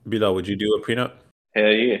Bilal, would you do a prenup?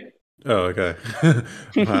 Hell yeah. Oh, okay. I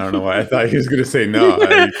don't know why. I thought he was gonna say no.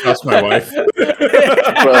 I trust my wife. Bro,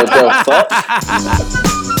 the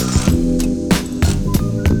fuck?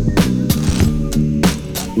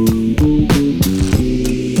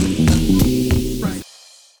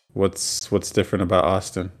 What's different about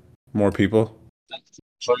Austin? More people?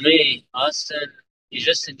 For me, Austin is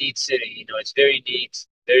just a neat city. It's very neat,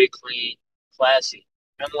 very clean, classy.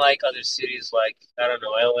 Unlike other cities like, I don't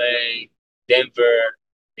know, LA, Denver,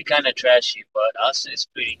 they're kind of trashy, but Austin is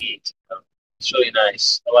pretty neat. It's really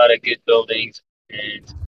nice. A lot of good buildings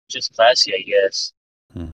and just classy, I guess.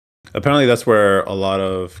 Hmm. Apparently, that's where a lot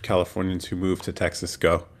of Californians who move to Texas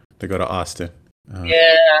go. They go to Austin.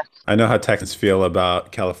 Yeah, I know how Texans feel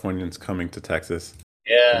about Californians coming to Texas.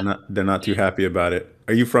 yeah. They're not too happy about it.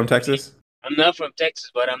 Are you from Texas? I'm not from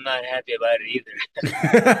Texas, but I'm not happy about it either.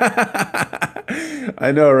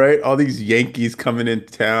 I know, right? All these Yankees coming in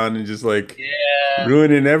town and just like Yeah,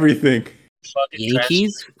 ruining everything. fucking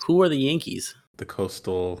Yankees? Who are the Yankees? The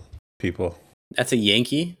coastal people. That's a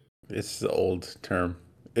Yankee? It's the old term.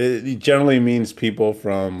 It generally means people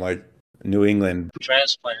from like New England.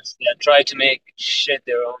 transplants that try to make shit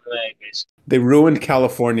their own way, basically. They ruined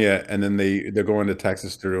California and then they're going to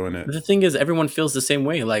Texas to ruin it. The thing is, everyone feels the same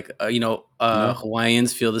way. Like, No?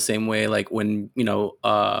 Hawaiians feel the same way. Like when,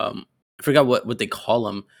 I forgot what they call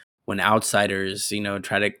them when outsiders,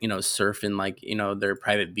 try to, surf in like, their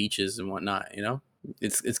private beaches and whatnot,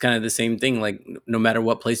 It's kind of the same thing. Like no matter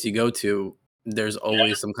what place you go to, there's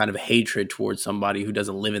always some kind of hatred towards somebody who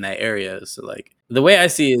doesn't live in that area. So like the way I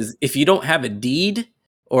see it is if you don't have a deed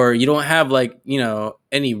or you don't have like,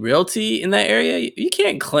 any realty in that area, you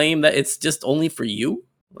can't claim that it's just only for you.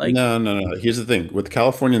 Like No. Here's the thing. With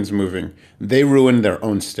Californians moving, they ruin their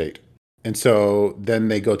own state. And so then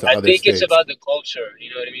they go to I other think states. it's about the culture.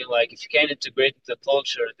 You know what I mean? Like, if you can't integrate the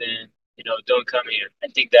culture, then don't come here. I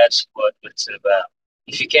think that's what it's about.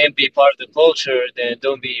 If you can't be part of the culture, then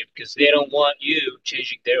don't be here because they don't want you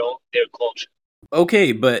changing their culture.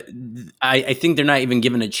 okay, but I think they're not even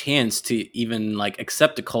given a chance to even like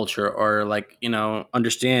accept the culture or like,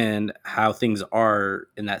 understand how things are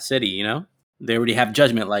in that city, They already have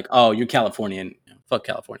judgment like, oh, you're Californian. Fuck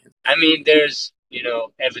Californians. I mean, there's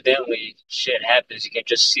evidently shit happens. You can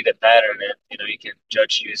just see the pattern, and you can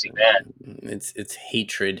judge using that. It's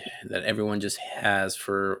hatred that everyone just has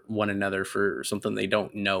for one another for something they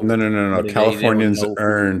don't know. No. What do they Californians know?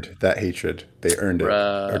 earned that hatred. They earned it.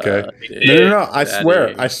 Bruh, Okay? Yeah. No. I Get outta swear.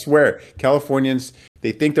 here. I swear. Californians,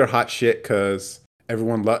 they think they're hot shit because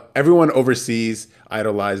everyone overseas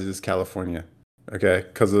idolizes California. Okay?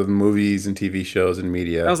 Because of the movies and TV shows and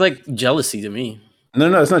media. Sounds like jealousy to me.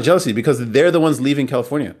 No, it's not jealousy because they're the ones leaving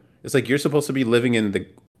California. It's like you're supposed to be living in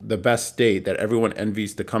the best state that everyone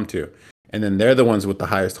envies to come to. And then they're the ones with the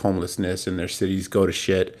highest homelessness and their cities go to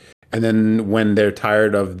shit. And then when they're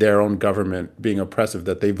tired of their own government being oppressive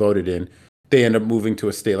that they voted in, they end up moving to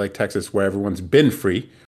a state like Texas where everyone's been free.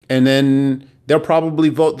 And then they'll probably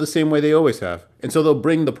vote the same way they always have. And so they'll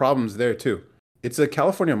bring the problems there too. It's a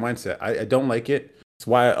California mindset. I don't like it. It's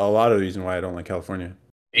why a lot of the reason why I don't like California.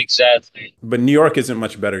 Exactly. But New York isn't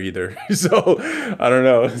much better either. So I don't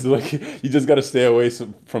know. It's like you just got to stay away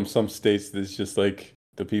from some states that's just like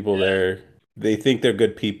the people there. They think they're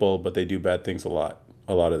good people, but they do bad things a lot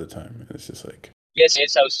of the time. It's just like Yes,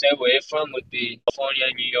 I would stay away from would be California,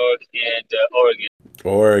 New York, and Oregon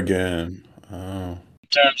Oregon. Oh, in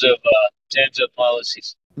terms of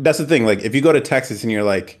policies. that's the thing. Like if you go to Texas and you're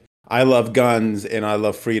like, I love guns and I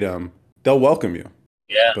love freedom, they'll welcome you.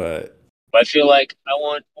 Yeah, But but I feel like I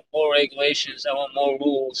want more regulations, I want more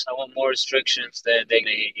rules, I want more restrictions. Then they're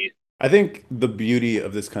gonna hit you. I think the beauty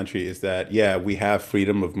of this country is that yeah, we have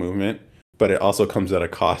freedom of movement, but it also comes at a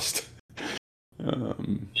cost. Yeah,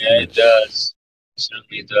 it does. It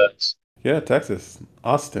certainly does. Yeah, Texas,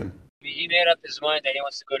 Austin. He made up his mind that he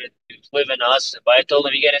wants to go to live in Austin, but I told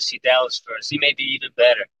him you gotta see Dallas first. He may be even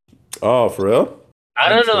better. Oh, for real? I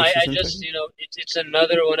don't know. Texas I and just, Texas? it's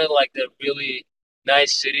another one of like the really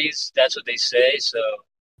nice cities. That's what they say. So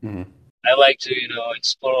Mhm. I like to,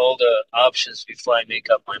 explore all the options before I make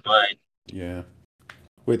up my mind. Yeah.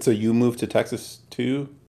 Wait, so you moved to Texas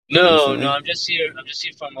too? No, Recently? no, I'm just here. I'm just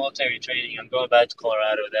here for military training. I'm going back to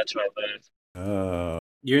Colorado. That's where I live. Oh.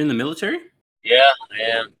 You're in the military? Yeah, I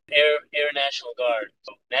am. Air National Guard.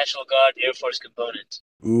 National Guard Air Force component.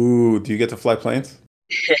 Ooh, do you get to fly planes?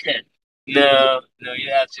 No,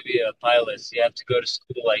 you have to be a pilot. You have to go to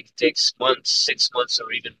school. Like it takes months, 6 months,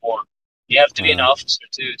 or even more. You have to be an Wow. officer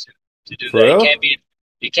too to do For that. real?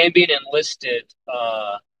 You can't be an enlisted.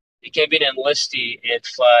 You can't be an enlistee and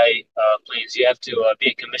fly planes. You have to be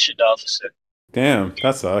a commissioned officer. Damn,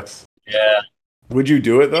 that sucks. Yeah, Would you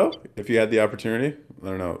do it though if you had the opportunity? I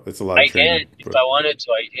don't know. It's a lot of I can. training. If But I wanted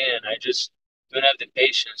to, I can. I just don't have the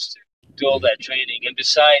patience to do all that training. And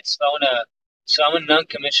besides, if I wanna, so I'm a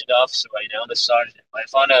non-commissioned officer right now. I'm a sergeant.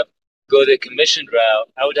 If I wanna go the commissioned route,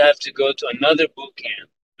 I would have to go to another boot camp,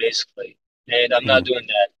 basically. And I'm not Hmm. doing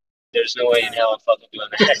that. There's no way in hell I'm fucking doing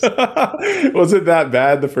that. Was it that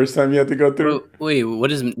bad the first time you had to go through? Wait,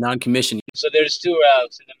 what is non-commissioned? So there's two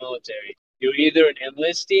routes in the military. You're either an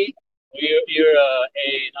enlistee or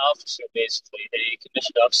an officer, basically, a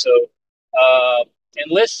commissioned officer. So,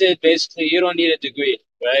 enlisted, basically, you don't need a degree,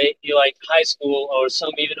 right? You like high school or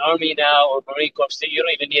some even Army now or Marine Corps, you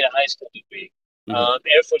don't even need a high school degree. Mhm.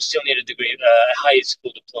 Air Force still need a degree, a high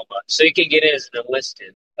school diploma. So you can get in as an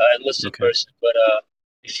enlisted Okay. person. But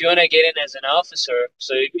if you want to get in as an officer,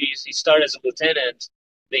 so you start as a lieutenant,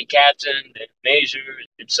 then captain, then major,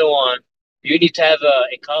 and so on. You need to have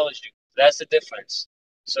a college degree. That's the difference.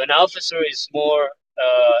 So an officer is more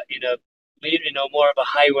in a leader, more of a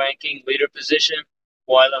high-ranking leader position,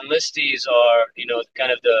 while enlistees are,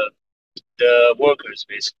 kind of the workers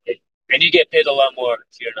basically, and you get paid a lot more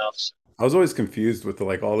if you're an officer. I was always confused with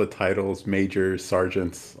all the titles, majors,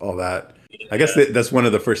 sergeants, all that. I guess that's one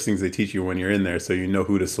of the first things they teach you when you're in there, so you know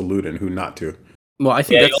who to salute and who not to. Well, I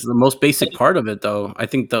think Yeah, that's the most basic part of it, though. I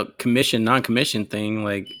think the commission, non-commission thing,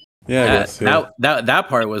 like Yeah, I guess. Yeah. that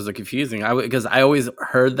part was the confusing. Because I always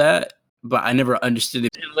heard that, but I never understood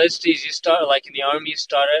it. enlistees, you start like in the army. You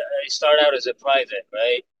start out as a private,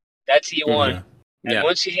 right? That's E1, Yeah. and Yeah.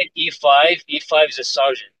 once you hit E5, E5 is a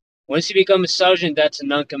sergeant. Once you become a sergeant, that's a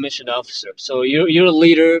non-commissioned officer. So you're a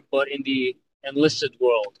leader, but in the enlisted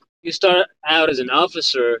world. You start out as an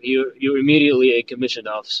officer, you're immediately a commissioned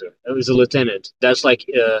officer. As a lieutenant, that's like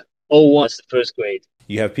 01, that's the first grade.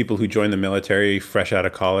 You have people who join the military fresh out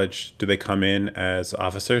of college. Do they come in as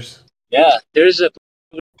officers? Yeah, there's a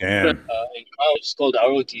Damn. in college it's called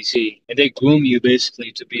ROTC, and they groom you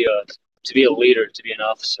basically to be a leader, to be an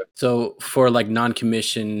officer. So for like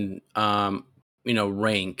non-commissioned,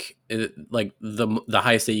 rank, like the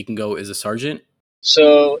highest that you can go is a sergeant.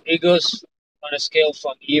 So it goes on a scale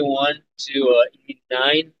from E1 to E9,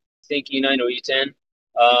 I think E9 or E10.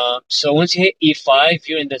 So once you hit E5,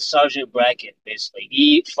 you're in the sergeant bracket, basically.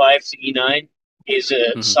 E5 to E9 is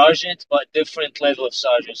a Mhm. sergeant, but different level of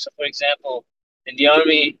sergeant. So, for example, in the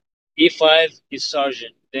Army, E5 is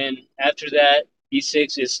sergeant. Then after that,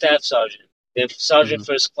 E6 is staff sergeant. Then sergeant Mhm.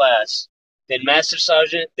 first class. Then master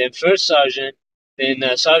sergeant. Then first sergeant. Then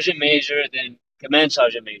sergeant major. Then command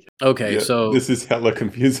sergeant major. Okay, Yeah, so this is hella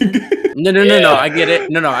confusing. no, Yeah. I get it.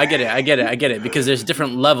 No, I get it because there's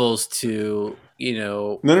different levels to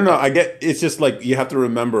No. I get it's just like you have to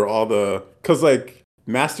remember all the because like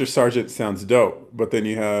master sergeant sounds dope, but then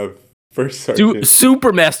you have first sergeant.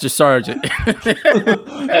 super master sergeant.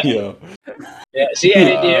 Yeah. Yeah. See, and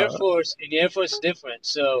in the Air Uh, Force, it's different.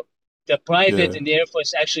 So the private Yeah. in the Air Force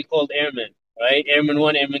is actually called airman, right? Airman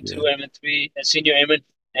 1, Airman 2, Yeah. Airman 3, and senior airman.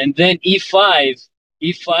 And then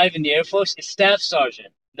E5 in the Air Force is staff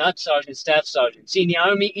sergeant, not sergeant, staff sergeant. See, in the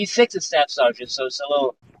Army, E6 is staff sergeant, so it's a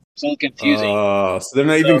little confusing. So they're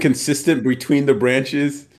not even So- consistent between the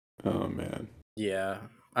branches. Oh man. Yeah.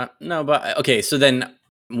 No, but okay. So then,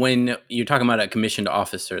 when you're talking about a commissioned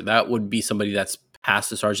officer, that would be somebody that's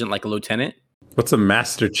past a sergeant, like a lieutenant. What's a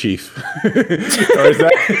master chief? Or is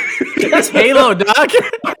that That's Halo, doc.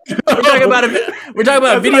 We're talking about a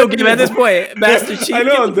That's video what I game at this mean. point. Master Chief, I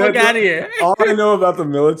know, get the fuck that's- out of here. All I know about the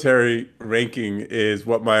military ranking is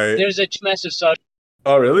what my. There's a master sergeant.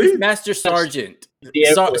 Oh really? Master Sergeant. The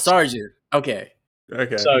Air Force. Sergeant. Okay.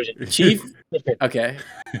 Okay. Sergeant. Chief? Okay.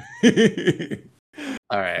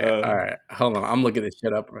 All right. Uh, All right. Hold on. I'm looking this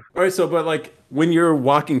shit up. All right. So, but like when you're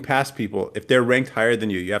walking past people, if they're ranked higher than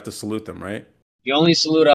you have to salute them, right? You only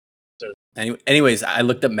salute up. Anyways, I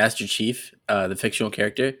looked up Master Chief, the fictional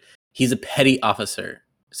character. He's a petty officer.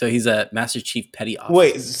 So he's a Master Chief petty officer.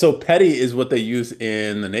 Wait. So petty is what they use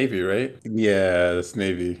in the Navy, right? Yeah, that's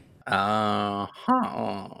Navy. Huh.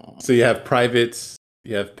 So you have privates,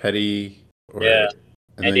 you have petty, Yeah.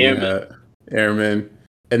 and And then you airmen. have airmen,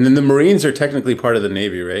 and then the Marines are technically part of the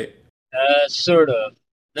Navy, right? Sort of.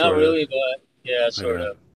 Not Sort of. really, but yeah, sort Yeah.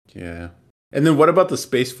 of. Yeah. And then what about the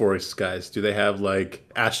Space Force guys? Do they have like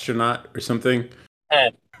astronaut or something? No,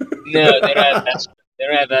 they don't have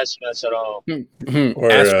astronauts at all.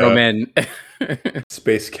 Or, Astro Man.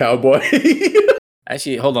 Space Cowboy?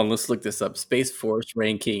 Actually, hold on. Let's look this up. Space Force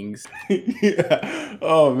rankings. Yeah.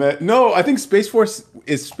 Oh man. No, I think Space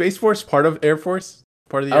Force part of Air Force?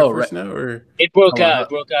 part of the Air Oh, Force right. now, or It broke Oh, out. It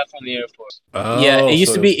broke out from the Air Force. Yeah, it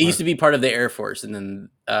used so to be. was It used to be part of the Air Force, and then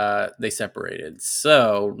they separated.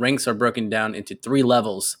 So ranks are broken down into 3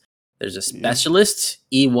 levels. There's a specialist,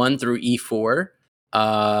 E1 through E4,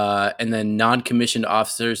 and then non-commissioned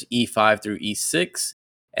officers, E5 through E6,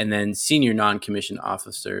 and then senior non-commissioned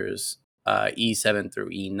officers, E7 through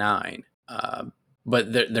E9.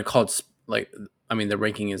 But they're called the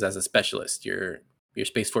ranking is as a specialist. Your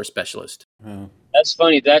Space Force specialist. Oh. That's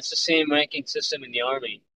funny. That's the same ranking system in the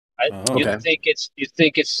Army. Oh. You Okay.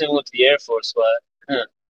 think it's similar to the Air Force, but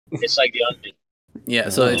it's like the Army. Yeah,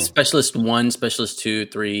 so it's Oh. specialist 1, specialist 2,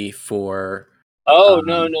 3, 4. Oh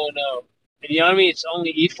no. In the Army, it's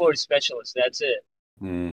only E4 specialist. That's it.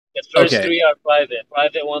 Hmm. The first Okay. 3 are private.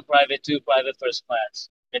 Private 1, private 2, private first class,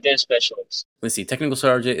 and then specialists. Let's see. Technical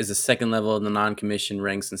sergeant is the second level of the non-commissioned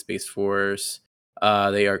ranks in Space Force.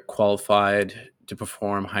 They are qualified to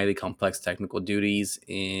perform highly complex technical duties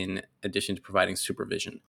in addition to providing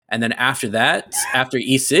supervision. And then after that, after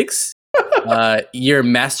E6, you're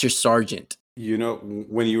master sergeant. You know,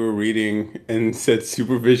 when you were reading and said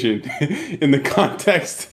supervision in the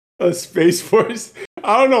context of Space Force,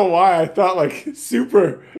 I don't know why I thought like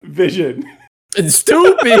supervision. It's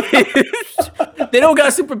stupid. They don't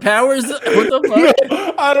got superpowers. What the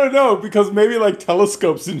fuck? I don't know, because maybe like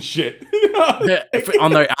telescopes and shit.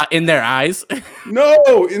 In their eyes.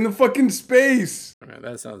 No, in the fucking space.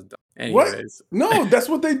 That sounds dumb. What? Anyways. No, that's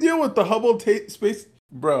what they deal with the Hubble space.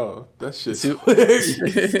 Bro, that shit's Su- hilarious.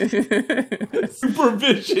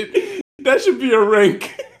 Supervision. That should be a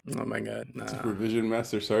rank. Oh my god. Nah. Supervision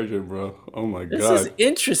Master Sergeant, bro. Oh my This god. is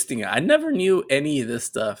interesting. I never knew any of this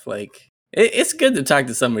stuff. Like, it's good to talk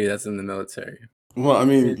to somebody that's in the military. Well, I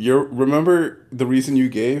mean, remember the reason you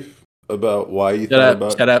gave about why you thought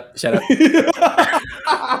about Shut up.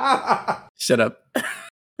 Shut up.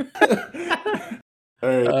 All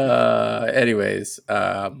right. Anyways,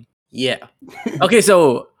 yeah. Okay,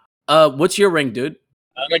 so what's your rank, dude?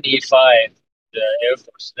 I'm an E5, the Air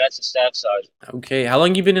Force. That's a staff sergeant. Okay, how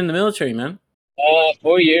long you been in the military, man?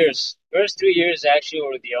 4 years. First 3 years actually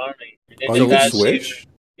were the Army. And then Oh, the you can last switch?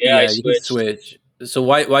 year- I you can switched. switch. So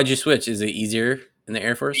why'd you switch? Is it easier in the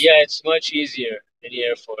Air Force? Yeah, it's much easier in the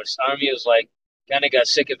Air Force. Army was like, kind of got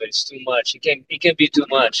sick of it. It's too much. It can be too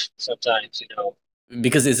much sometimes, you know.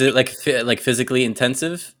 Because is it like physically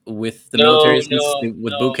intensive with the military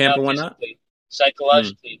with boot camp not and whatnot? physically.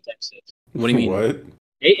 Psychologically intensive. What do you mean? What?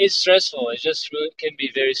 It's stressful. It just really can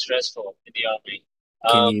be very stressful in the Army.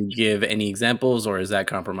 Can you give any examples, or is that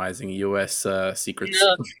compromising U.S. secrets?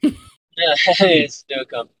 No, it's no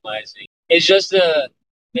compromising. It's just the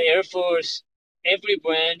Air Force. Every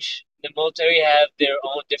branch, the military have their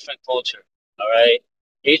own different culture. All right,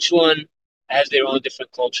 each one has their own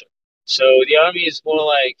different culture. So the Army is a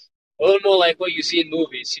little more like what you see in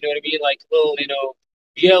movies. You know what I mean? Like little,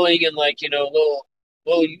 yelling and little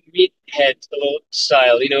meathead little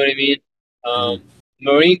style. You know what I mean?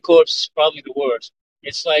 Marine Corps is probably the worst.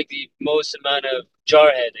 It's like the most amount of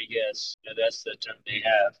jarhead, I guess. That's the term they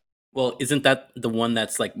have. Well, isn't that the one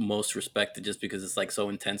that's like most respected just because it's like so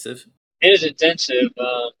intensive? It is intensive.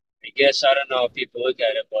 I guess I don't know how people look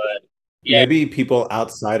at it, but yeah. Maybe people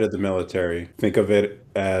outside of the military think of it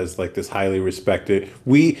as like this highly respected.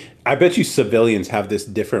 I bet you civilians have this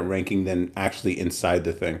different ranking than actually inside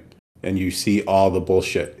the thing. And you see all the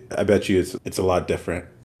bullshit. I bet you it's a lot different.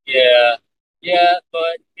 Yeah,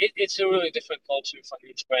 but it's a really different culture from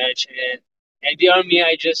each branch, and the Army,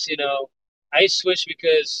 I just I switched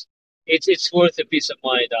because it's worth a peace of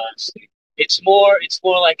mind, honestly. It's more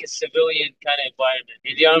like a civilian kind of environment.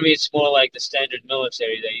 In the Army, it's more like the standard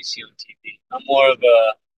military that you see on TV. I'm more of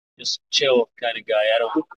a just chill kind of guy.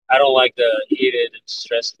 I don't like the heated and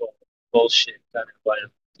stressful bullshit kind of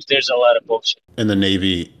environment. There's a lot of bullshit. In the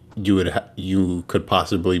Navy, you could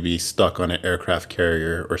possibly be stuck on an aircraft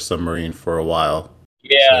carrier or submarine for a while.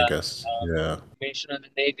 Yeah, So I guess. Yeah. Information on the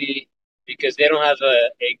Navy because they don't have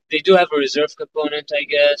they do have a reserve component, I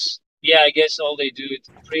guess. Yeah, I guess all they do is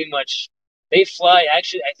pretty much they fly.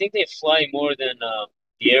 Actually, I think they fly more than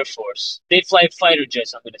the Air Force. They fly fighter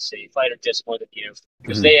jets. I'm gonna say fighter jets more than the Air Force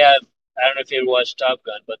because they have. I don't know if you ever watched Top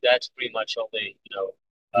Gun, but that's pretty much all they.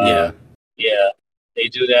 Yeah, they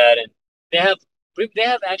do that, and they have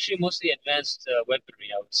actually mostly advanced weaponry.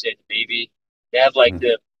 I would say the Navy. They have like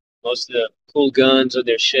most of the cool guns on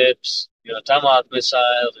their ships. Tomahawk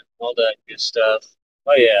missiles and all that good stuff.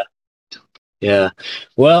 Oh yeah. Yeah.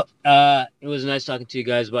 Well, it was nice talking to you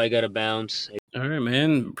guys, but I gotta bounce. All right,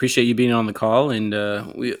 man. Appreciate you being on the call, and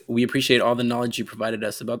we appreciate all the knowledge you provided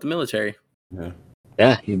us about the military. Yeah.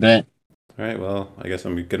 Yeah, you bet. All right. Well, I guess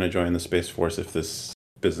I'm gonna join the Space Force if this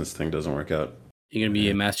business thing doesn't work out. You're gonna be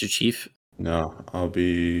a Master Chief. No, I'll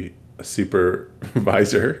be a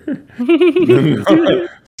supervisor. No,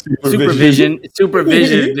 Supervision,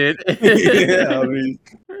 dude. Yeah,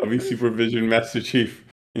 I'll be supervision Master Chief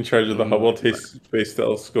in charge of the Hubble Space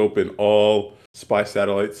Telescope and all spy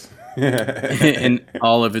satellites. In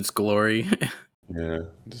all of its glory. Yeah,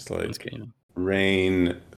 just like Okay.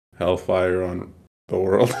 rain hellfire on the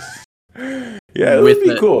world. Yeah, it With would be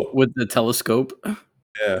the cool. with the telescope.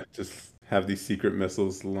 Yeah, just have these secret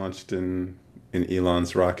missiles launched in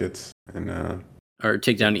Elon's rockets, and Or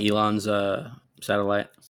take down Elon's satellite.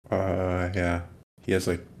 yeah, he has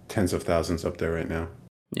like tens of thousands up there right now.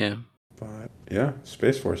 Yeah. But yeah,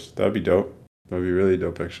 Space Force, that'd be dope. That'd be really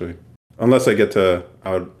dope, actually. Unless I get to,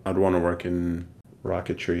 I'd want to work in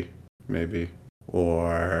rocketry, maybe,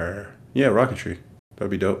 or yeah, rocketry.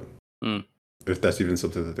 That'd be dope. Mm. If that's even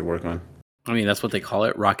something that they work on. I mean, that's what they call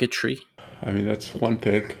it, rocketry. I mean, that's one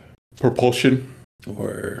thing. Propulsion,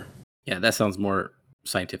 or Yeah, that sounds more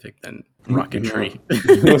scientific than rocketry.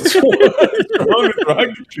 What's wrong with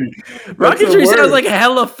rocketry? That's a Rocketry sounds word. like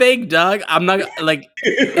hella fake, dog. I'm not like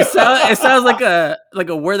it sounds like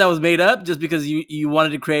a word that was made up just because you wanted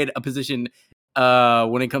to create a position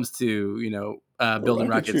when it comes to building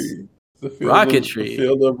rockets. The field Rocketry. The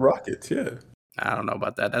field of rockets, yeah. I don't know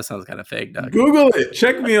about that. That sounds kind of fake, dog. Google it.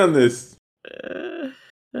 Check me on this.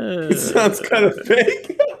 It sounds kind of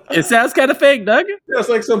fake. It sounds kind of fake, Doug. That's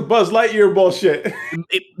like some Buzz Lightyear bullshit.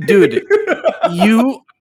 Dude, you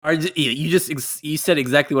said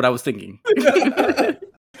exactly what I was thinking. To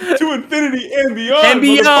infinity and beyond. And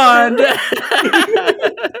beyond.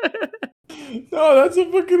 No, that's a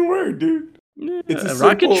fucking word, dude. It's a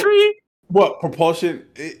simple- rocketry? What, propulsion?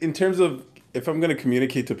 In terms of, if I'm going to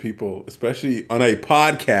communicate to people, especially on a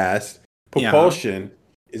podcast, propulsion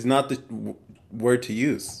is not the word to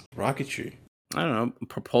use. Rocketry. I don't know,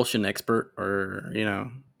 propulsion expert or,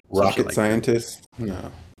 Rocket like scientist?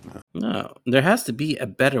 No. No, there has to be a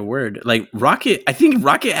better word. Like rocket, I think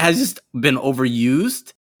rocket has just been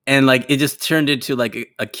overused and like it just turned into like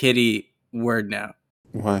a kiddie word now.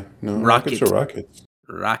 Why? No, Rocket. rockets are rockets.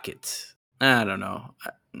 Rocket. I don't know.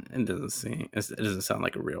 It doesn't sound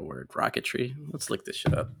like a real word. Rocketry. Let's look this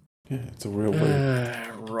shit up. Yeah, it's a real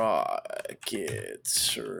word.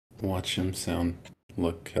 Rockets. Watch him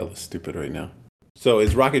look hella stupid right now. So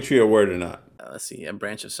is rocketry a word or not? Let's see. A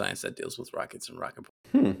branch of science that deals with rockets and rocket.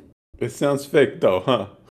 It sounds fake though, huh?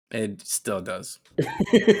 It still does. Leave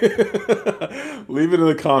it in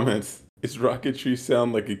the comments. Does rocketry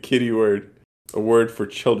sound like a kiddie word? A word for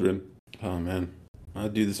children? Oh man. I'll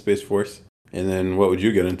do the Space Force. And then what would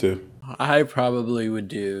you get into? I probably would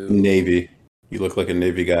do. Navy. You look like a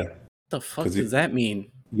Navy guy. What the fuck 'Cause does that mean?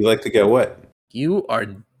 You like to get what? You are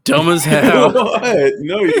dumb as hell. What?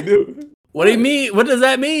 No, you do. What do you mean? What does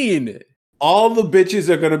that mean? All the bitches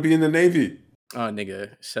are gonna be in the Navy. Oh,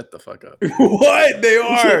 nigga, shut the fuck up. What? They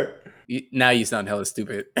are. Now you sound hella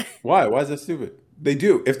stupid. Why? Why is that stupid? They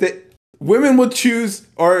do. If women would choose,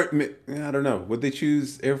 or I don't know, would they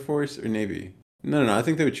choose Air Force or Navy? No. I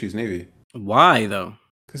think they would choose Navy. Why though?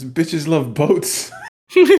 Because bitches love boats.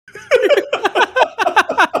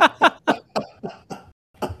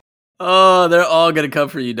 Oh, they're all gonna come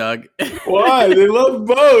for you, dog. Why? They love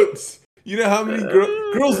boats. You know how many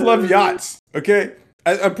girls love yachts? Okay,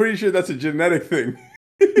 I'm pretty sure that's a genetic thing.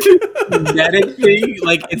 Genetic thing,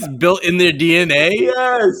 like it's built in their DNA.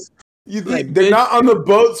 Yes. You think Like, they're bitch. not on the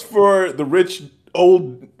boats for the rich,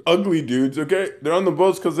 old, ugly dudes, okay? They're on the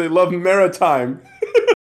boats because they love maritime.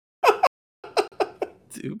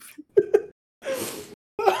 Dude.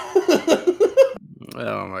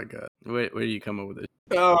 Oh my god, where do you come up with it?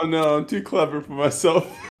 Oh no, I'm too clever for myself.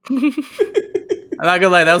 I'm not gonna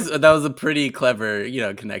lie, that was a pretty clever,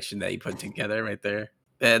 connection that you put together right there.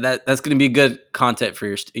 That's gonna be good content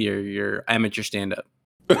for your amateur stand up.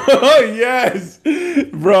 Oh yes,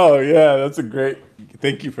 bro. Yeah, that's a great.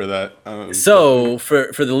 Thank you for that. So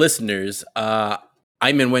for the listeners,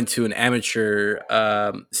 Ayman went to an amateur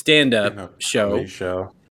stand up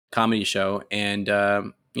comedy show, and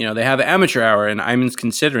they have an amateur hour, and Ayman's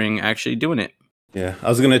considering actually doing it. Yeah, I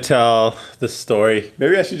was gonna tell the story.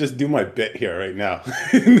 Maybe I should just do my bit here right now.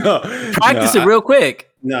 No, Practice it real quick.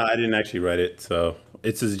 No, I didn't actually write it, so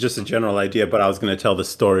it's just a general idea. But I was gonna tell the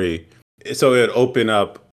story, so it would open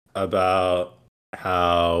up about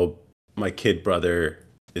how my kid brother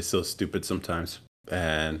is so stupid sometimes,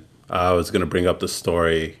 and I was gonna bring up the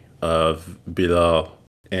story of Bilal,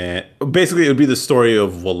 and basically it would be the story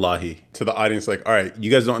of Wallahi to the audience. Like, all right,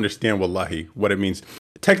 you guys don't understand Wallahi, what it means.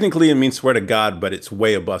 Technically, it means swear to God, but it's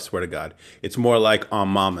way above swear to God. It's more like on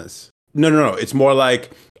mamas. No. It's more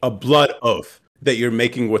like a blood oath that you're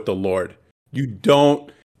making with the Lord.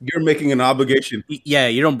 You're making an obligation. Yeah,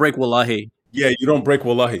 you don't break wallahi. Yeah, you don't break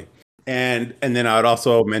wallahi. And then I would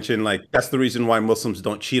also mention like that's the reason why Muslims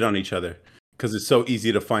don't cheat on each other because it's so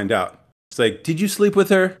easy to find out. It's like, did you sleep with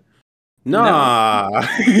her? Nah.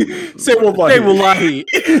 Say wallahi. Say wallahi.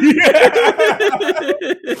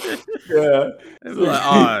 Yeah. It's like,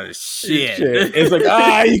 oh shit. It's like,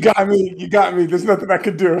 you got me. There's nothing I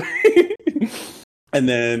could do. And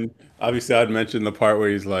then obviously I'd mention the part where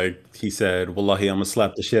he said, wallahi, I'm gonna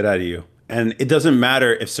slap the shit out of you. And it doesn't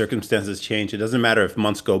matter if circumstances change. It doesn't matter if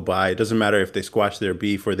months go by. It doesn't matter if they squash their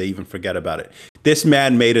beef or they even forget about it. This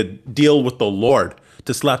man made a deal with the Lord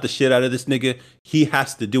to slap the shit out of this nigga. He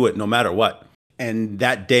has to do it no matter what. And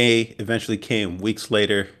that day eventually came weeks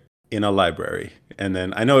later in a library. And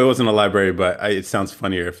then I know it wasn't a library, but it sounds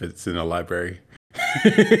funnier if it's in a library.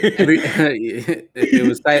 It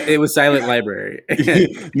was silent library.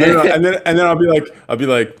 No, and then I'll be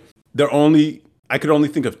like, I could only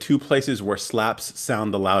think of two places where slaps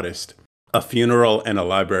sound the loudest: a funeral and a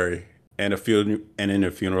library. And in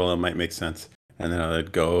a funeral, it might make sense. And then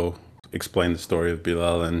I'd go explain the story of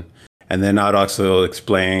Bilal, and then I'd also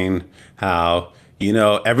explain how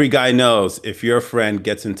every guy knows if your friend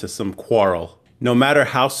gets into some quarrel, no matter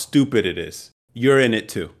how stupid it is, you're in it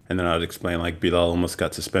too. And then I'd explain like Bilal almost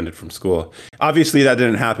got suspended from school. Obviously that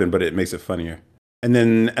didn't happen, but it makes it funnier. And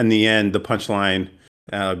then in the end, the punchline,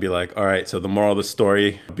 I'd be like, all right, so the moral of the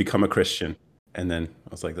story, become a Christian. And then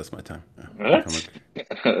I was like, that's my time. Bro.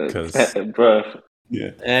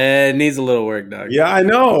 Yeah. It needs a little work, dog. Yeah, I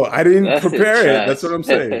know. I didn't prepare it. That's what I'm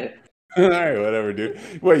saying. All right, whatever, dude.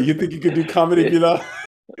 Wait, you think you could do comedy, Bilal?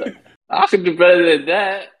 I could do better than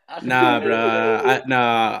that. Nah, bro.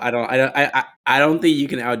 I don't think you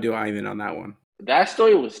can outdo Ivan on that one. That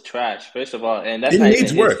story was trash, first of all, and that's It not needs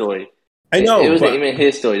even work. his story. I know. It wasn't even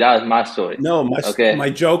his story. That was my story. No, my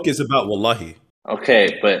joke is about wallahi.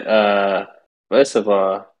 Okay, but first of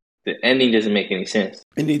all, the ending doesn't make any sense.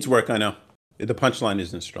 It needs work, I know. The punchline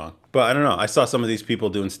isn't strong. But I don't know. I saw some of these people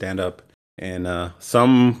doing stand-up, and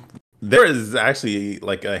there is actually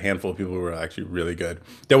like a handful of people who were actually really good.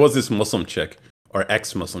 There was this Muslim chick, or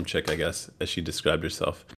ex-Muslim chick, I guess, as she described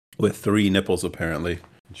herself, with 3 nipples apparently.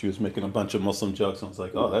 She was making a bunch of Muslim jokes, and I was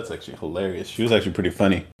like, oh, that's actually hilarious. She was actually pretty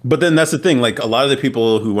funny. But then that's the thing, like a lot of the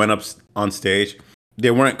people who went up on stage,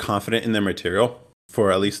 they weren't confident in their material,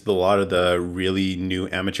 for at least a lot of the really new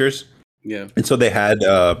amateurs. Yeah. And so they had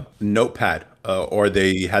a notepad or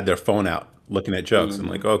they had their phone out looking at jokes. I'm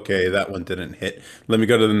like, okay, that one didn't hit. Let me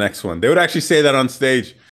go to the next one. They would actually say that on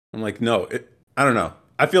stage. I'm like, no, I don't know.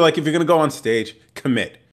 I feel like if you're going to go on stage,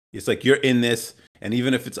 commit. It's like you're in this. And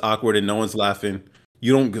even if it's awkward and no one's laughing,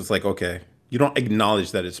 you don't just like, okay, you don't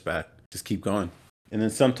acknowledge that it's bad. Just keep going. And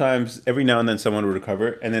then sometimes, every now and then someone would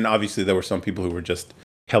recover. And then obviously there were some people who were just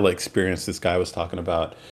hella experienced. This guy was talking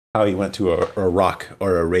about how he went to a rock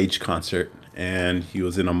or a rage concert and he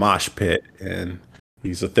was in a mosh pit and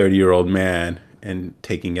he's a 30-year-old man and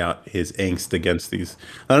taking out his angst against these.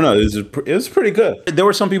 I don't know. It was pretty good. There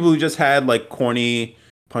were some people who just had like corny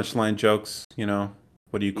punchline jokes,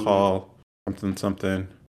 what do you call something,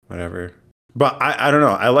 whatever. But I don't know.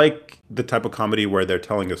 I like the type of comedy where they're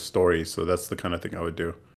telling a story. So that's the kind of thing I would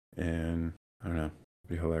do. And I don't know. It'd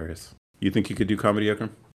be hilarious. You think you could do comedy,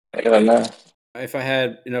 Akram? I don't know. If I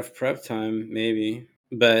had enough prep time, maybe,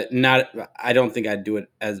 but not. I don't think I'd do it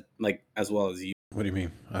as well as you. What do you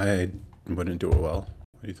mean? I wouldn't do it well.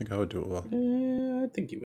 What do you think I would do it well? I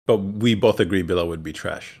think you would. But we both agree Bilal would be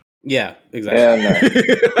trash. Yeah, exactly.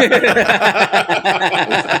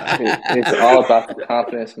 It's all about the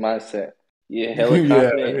confidence mindset. You're hella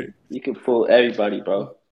confident. You can fool everybody,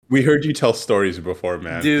 bro. We heard you tell stories before,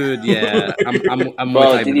 man. Dude, yeah. I'm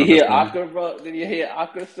bro, did you hear Akra, bro? Did you hear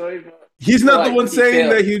Akra's story, bro? He's not the one saying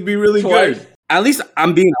that he'd be really good. At least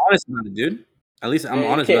I'm being honest about it, dude. At least I'm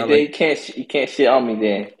honest about it. You can't shit on me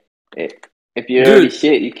then. If you're already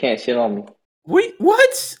shit, you can't shit on me. Wait,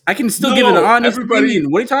 what? I can still give an honest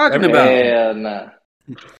opinion. What are you talking about? Hell nah.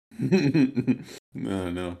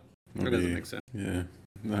 No. That doesn't make sense. Yeah,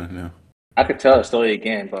 no. I could tell the story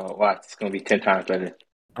again, but watch, it's gonna be 10 times better.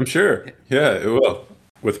 I'm sure. Yeah, it will.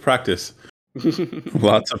 With practice.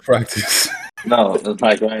 Lots of practice. No, it's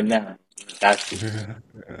like right now.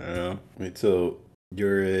 Wait, so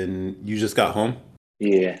you just got home?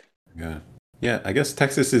 Yeah. Yeah, I guess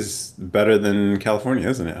Texas is better than California,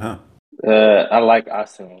 isn't it, huh? I like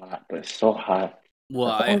Austin a lot, but it's so hot.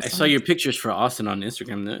 Well, I saw your pictures for Austin on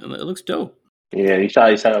Instagram. It looks dope. Yeah, you saw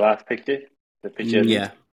the last picture? The picture?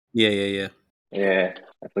 Yeah,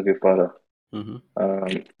 that's a good photo. Mm-hmm.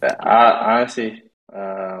 I honestly,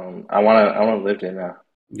 I want to live there now.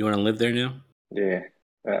 You want to live there now? Yeah.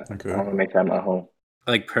 Okay. I want to make that my home.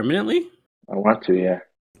 Like permanently? I want to, yeah.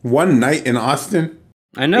 One night in Austin.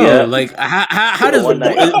 I know. Yeah. Like, how does One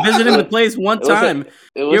night. visiting the place one It wasn't. time?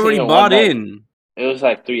 It You wasn't already even bought 1 night. in. It was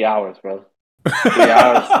like 3 hours, bro. 3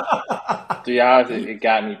 hours. 3 hours. It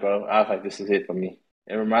got me, bro. I was like, this is it for me.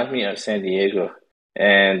 It reminds me of San Diego,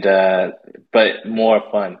 and but more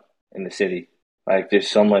fun in the city. Like there's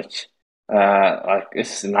so much. Like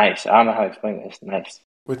it's nice. I don't know how to explain it. It's nice.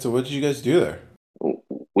 Wait, so what did you guys do there?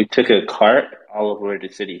 We took a cart all over the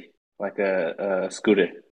city, like a scooter.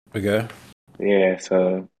 Okay. Yeah.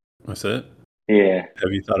 So That's it? yeah.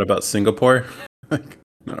 Have you thought about Singapore? Like,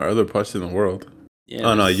 there are other parts in the world. Yeah,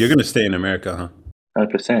 Oh, no, you're going to stay in America, huh?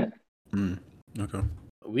 100%. Okay.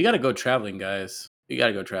 We gotta go traveling, guys. We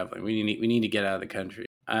gotta go traveling. We need to get out of the country.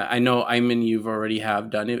 I know Ayman, you've already have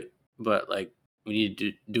done it, but like we need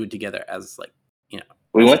to do it together as like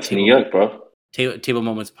We as a went to New York, bro. Table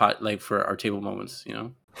moments pot like for our table moments.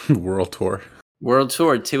 World tour. World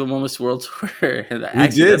tour, table moments, world tour. We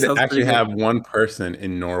did actually have one person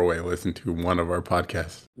in Norway listen to one of our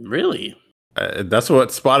podcasts. Really. That's what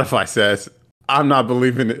Spotify says. I'm not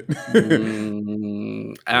believing it.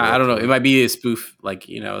 I don't know. It might be a spoof. Like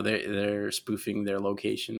they're spoofing their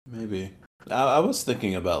location. Maybe. I was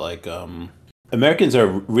thinking about like Americans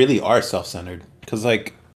really are self-centered because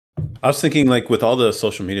like I was thinking like with all the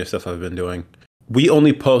social media stuff I've been doing, we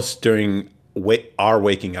only post during our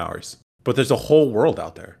waking hours, but there's a whole world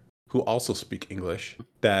out there who also speak English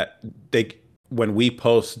that when we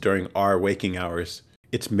post during our waking hours,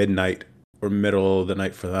 it's midnight or middle of the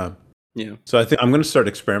night for them. Yeah. So I think I'm going to start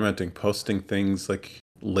experimenting, posting things like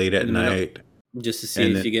late at night. Just to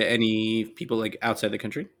see if you get any people like outside the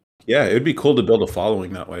country. Yeah, it'd be cool to build a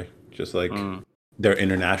following that way. Just like they're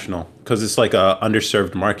international because it's like a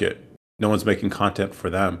underserved market. No one's making content for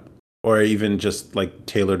them or even just like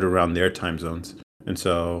tailored around their time zones. And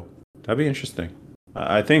so that'd be interesting.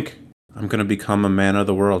 I think I'm going to become a man of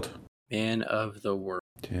the world. Man of the world.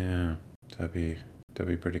 Yeah, that'd be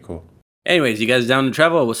pretty cool. Anyways, you guys down to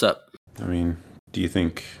travel? What's up? I mean, do you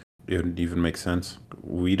think it would even make sense?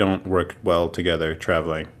 We don't work well together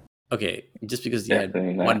traveling. Okay, just because you had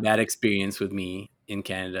one bad experience with me in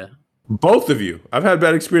Canada. Both of you. I've had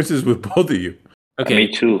bad experiences with both of you. Okay.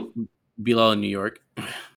 Me too. Bilal in New York.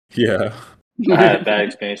 Yeah. I had a bad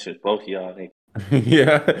experience with both of y'all, I think.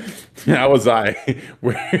 Yeah. How was I?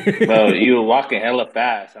 Bro, you were walking hella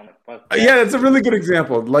fast. I'm like, fuck that. Yeah, that's a really good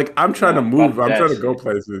example. Like, I'm trying to move. I'm trying to go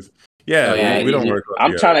places. Yeah, we don't work well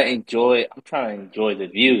I'm trying to enjoy the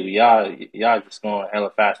view. Y'all just going hella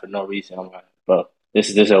fast for no reason. I'm like, bro, this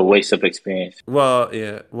is a waste of experience. Well,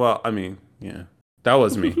 yeah. Well, I mean, yeah. That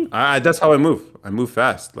was me. That's how I move. I move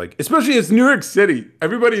fast. Like, especially it's New York City.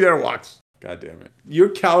 Everybody there walks. God damn it. Your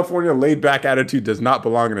California laid back attitude does not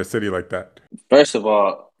belong in a city like that. First of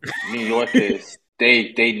all, New Yorkers,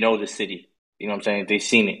 they know the city. You know what I'm saying? They've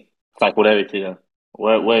seen it. It's like whatever to them.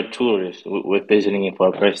 We're tourists. We're visiting it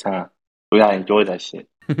for the first time. We gotta enjoy that shit.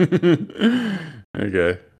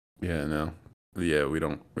 Okay. Yeah, no. Yeah, we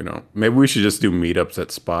don't. Maybe we should just do meetups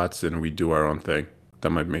at spots and we do our own thing.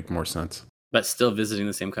 That might make more sense. But still visiting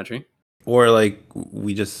the same country? Or like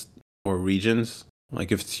or regions.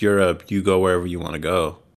 Like if it's Europe, you go wherever you want to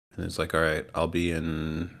go. And it's like, all right, I'll be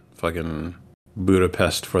in fucking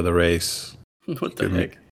Budapest for the race. What the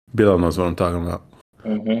heck? Bilal knows what I'm talking about.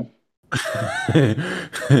 Mm-hmm.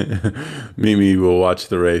 Mimi will watch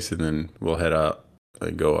the race and then we'll head out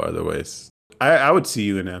and go our other ways. I would see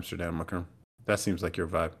you in Amsterdam, Makram. That seems like your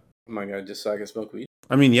vibe. Oh my god, just so I can smoke weed?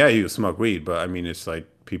 I mean, yeah, you smoke weed, but I mean, it's like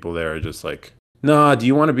people there are just like, nah, do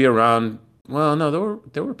you want to be around? Well, no,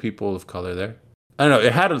 there were people of color there. I don't know.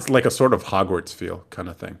 It had like a sort of Hogwarts feel kind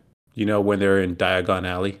of thing. You know, when they're in Diagon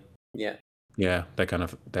Alley? Yeah. Yeah, that kind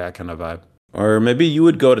of vibe. Or maybe you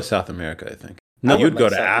would go to South America, I think. No, you'd go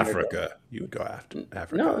to Africa. You would go after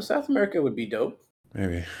Africa. No, South America would be dope.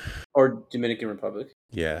 Maybe. Or Dominican Republic.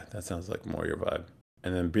 Yeah, that sounds like more your vibe.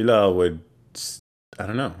 And then Bilal would, I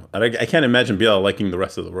don't know. I can't imagine Bilal liking the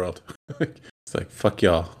rest of the world. It's like, fuck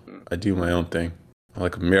y'all. I do my own thing. I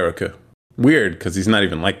like America. Weird, because he's not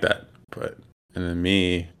even like that. But, and then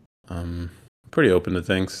me, I'm pretty open to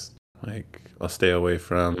things. Like, I'll stay away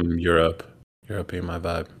from Europe. Europe ain't my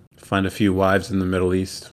vibe. Find a few wives in the Middle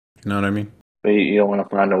East. You know what I mean? But you don't want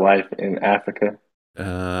to find a wife in Africa?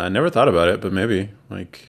 I never thought about it, but maybe.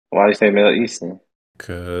 Like, why do you say Middle Eastern?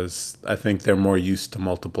 Because I think they're more used to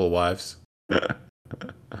multiple wives.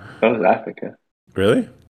 So is Africa. Really?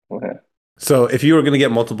 Okay. So if you were going to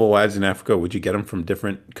get multiple wives in Africa, would you get them from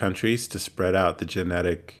different countries to spread out the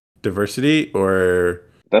genetic diversity, or?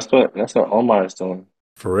 That's what Omar is doing.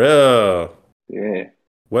 For real? Yeah.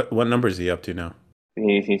 What number is he up to now? He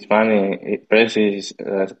He's finding first he's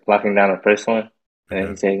locking down the first one, and Okay.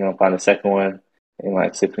 he's saying he's gonna find the second one in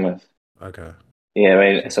like 6 months. Okay. Yeah,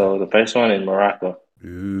 right. So the first one in Morocco.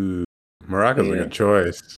 Ooh, Morocco's a Yeah. good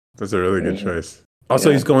choice. That's a really good Mhm. choice. Also,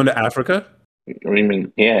 Yeah. he's going to Africa. What do you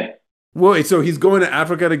mean? Yeah, Wait, so he's going to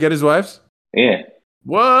Africa to get his wives? yeah.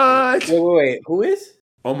 What? Wait. Who is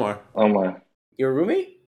Omar. Oh my. your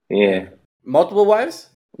roommate? Yeah. Multiple wives?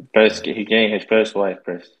 First, he getting his first wife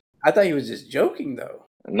first. I thought he was just joking though.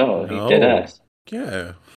 No, he No. did ass.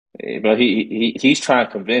 Yeah. But he's trying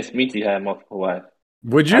to convince me to have multiple wives.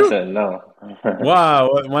 Would I you? said no. Wow.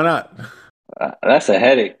 Why not? That's a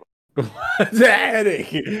headache. It's a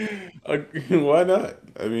headache. Why not?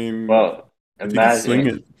 I mean, Well, if you can swing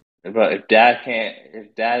imagine. it. But if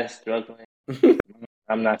dad is struggling,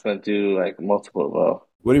 I'm not gonna do like multiple. Well,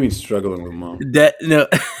 What do you mean struggling with mom? That no.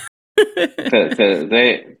 cause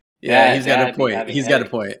they. Yeah, he's got Dad a be point. having He's got a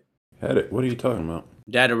headaches. point. Headache? What are you talking about?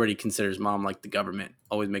 Dad already considers mom like the government,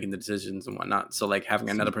 always making the decisions and whatnot. So like having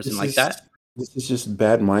another person This like is- that. This is just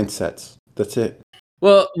bad mindsets. That's it.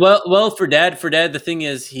 Well. For dad, the thing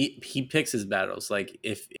is he picks his battles. Like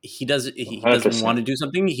if he doesn't 100%. want to do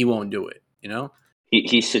something, he won't do it. You know?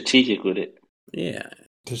 He's strategic with it. Yeah.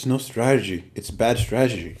 There's no strategy. It's bad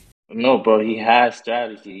strategy. No, bro, he has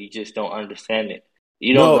strategy. You just don't understand it.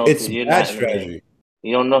 You don't No, know. it's 'cause you're bad not in the game. strategy.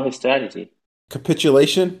 You don't know his strategy.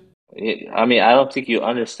 Capitulation? I mean, I don't think you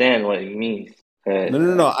understand what it means.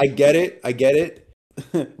 No. I get it.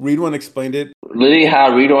 Reedwan explained it. Literally,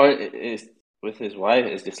 how Redor is with his wife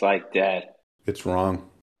is just like dad. It's wrong.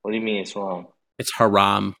 What do you mean it's wrong? It's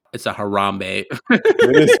haram. It's a haram, babe.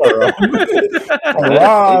 It is haram. What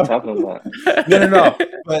are you talking about? No.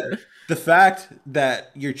 But the fact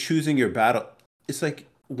that you're choosing your battle, it's like,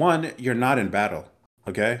 one, you're not in battle.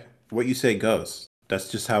 Okay? What you say goes. That's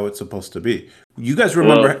just how it's supposed to be. You guys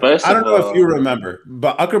remember? Well, first I don't of know if all- you remember,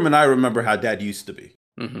 but Akram and I remember how Dad used to be.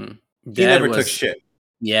 Mm-hmm. He never took shit.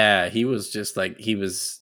 Yeah, he was just like he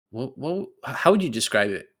was. What? How would you describe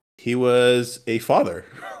it? He was a father,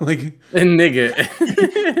 like Nigga.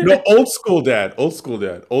 no old school dad. Old school,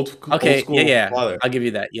 Okay, school yeah. father. I'll give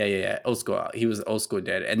you that. Yeah. Old school. He was old school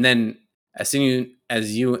dad. And then as soon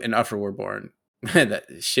as you and Uffer were born, that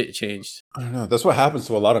shit changed. I don't know. That's what happens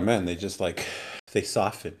to a lot of men. They just they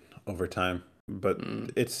soften over time. But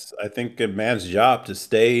it's, I think, a man's job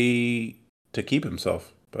to keep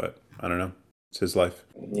himself. But I don't know. It's his life.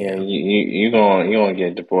 Yeah, you gonna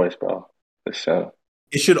get divorced, bro. For sure.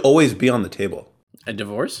 It should always be on the table. A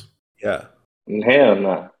divorce? Yeah. Hell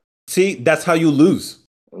no. See, that's how you lose.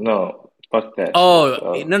 No. Fuck that.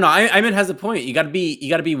 Oh shit, bro. no! I mean, has a point. You gotta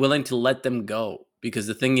be willing to let them go because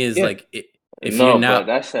the thing is, Yeah. like, if no, you're now, but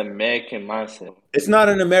that's American mindset. It's not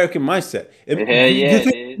an American mindset. Hell yeah, you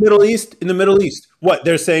think it is. in the Middle East, what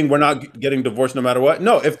they're saying, we're not getting divorced no matter what.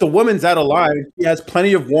 No, if the woman's out of line, she has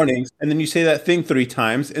plenty of warnings, and then you say that thing 3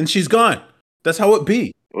 times, and she's gone. That's how it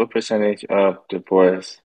be. What percentage of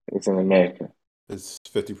divorce is in America? It's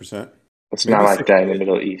 50%. It's Maybe not like that in the 60.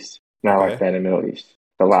 Middle East. Not Okay. like that in the Middle East.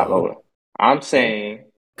 It's a lot So- lower. I'm saying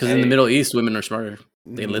because in the Hey. Middle East, women are smarter.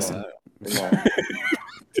 They No. listen. no.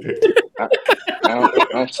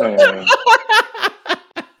 I'm saying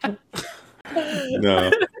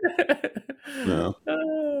No,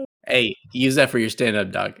 no. Hey, use that for your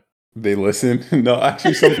stand-up, dog. They listen. No,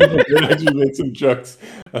 actually, some people did actually make some jokes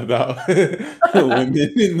about women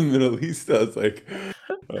in the Middle East. I was like,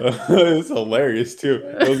 it's hilarious too.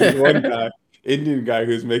 There was this one guy, Indian guy,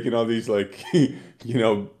 who's making all these like,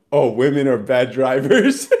 women are bad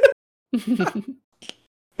drivers.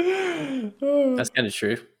 That's kind of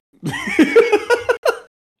true.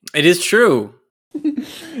 It is true.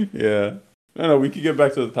 Yeah. No, we could get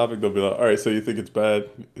back to the topic. They'll be like, all right, so you think it's bad?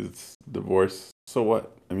 It's divorce. So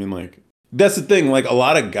what? I mean, like, that's the thing. Like, a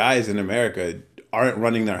lot of guys in America aren't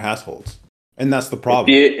running their households. And that's the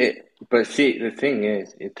problem. but see, the thing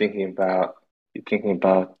is, you're thinking about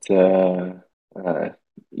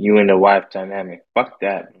you and the wife dynamic. Fuck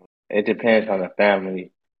that. It depends on the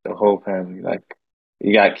family, the whole family. Like,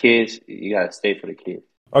 you got kids, you gotta stay for the kids.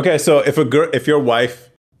 Okay, so if your wife,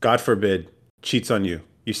 God forbid, cheats on you,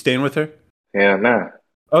 you staying with her? Hell nah.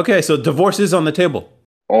 Okay, so divorce is on the table.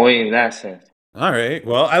 Only in that sense. All right.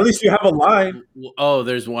 Well, at least you have a line. Oh,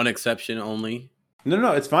 there's one exception only.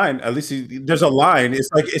 No, it's fine. At least there's a line.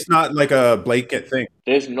 It's not like a blanket thing.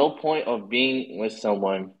 There's no point of being with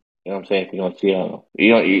someone, you know what I'm saying, if you don't cheat on them.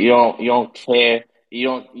 You don't care, you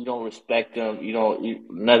don't respect them,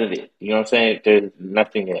 none of it. You know what I'm saying? There's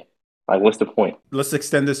nothing there. Like, what's the point? Let's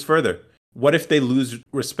extend this further. What if they lose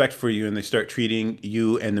respect for you and they start treating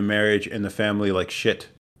you and the marriage and the family like shit?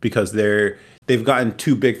 because they've gotten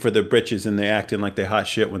too big for their britches and they're acting like they hot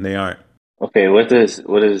shit when they aren't. Okay, what does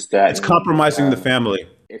that It's mean? compromising the family.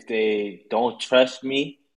 If they don't trust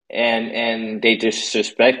me and they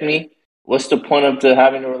disrespect me, what's the point of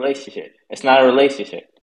having a relationship? It's not a relationship.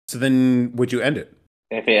 So then would you end it?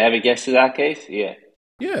 If it ever gets to that case, yeah.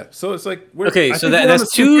 Yeah. So it's like Okay, so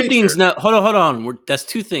that's two things now. Hold on. That's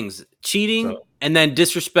two things: cheating and then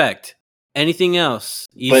disrespect. Anything else?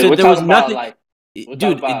 You But said we're there was talking about nothing, we're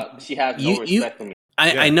dude. talking about she has no respect for me.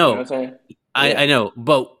 I You know. know what I'm saying? I know,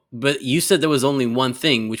 but you said there was only one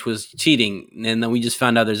thing, which was cheating, and then we just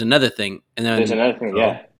found out there's another thing, and then There's another thing,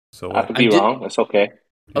 yeah. So I could be wrong. That's okay.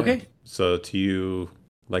 Yeah. Okay. So to you,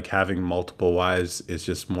 like having multiple wives is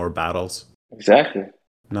just more battles. Exactly.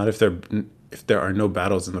 Not if there are no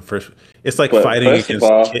battles in the first. It's like But fighting first of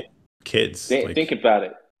against all, kids. Think about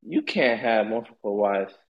it. You can't have multiple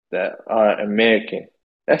wives that are American.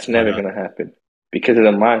 That's never going to happen because of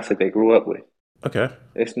the mindset they grew up with. Okay.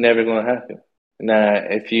 It's never going to happen. Now,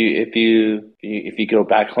 if you go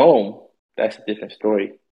back home, that's a different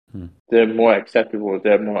story. They're more acceptable.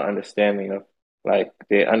 They're more understanding of, like,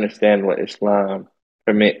 they understand what Islam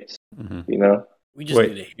permits. You know. We just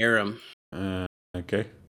need to hear them. Okay.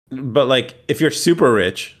 But like, if you're super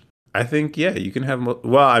rich, I think you can have.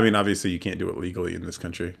 Well, I mean, obviously you can't do it legally in this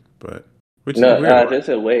country, but which is weird. There's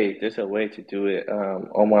a way to do it.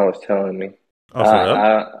 Omar was telling me. Oh, for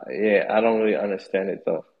real? I don't really understand it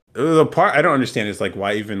though. The part I don't understand is like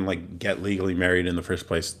why even like get legally married in the first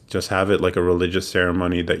place? Just have it like a religious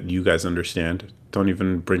ceremony that you guys understand. Don't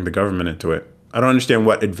even bring the government into it. I don't understand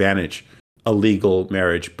what advantage a legal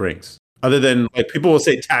marriage brings. Other than like people will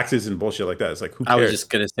say taxes and bullshit like that. It's like who cares? I was just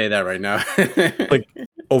gonna say that right now. Like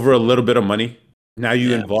over a little bit of money. Now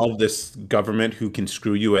you involve this government who can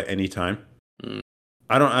screw you at any time.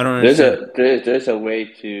 I don't understand. There's a way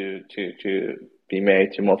to be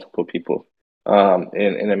married to multiple people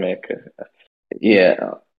in America. Yeah.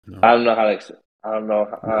 No. I don't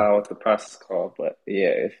know what the process is called, but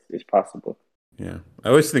yeah, it's possible. Yeah. I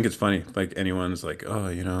always think it's funny. Like anyone's like,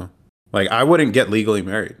 oh, like I wouldn't get legally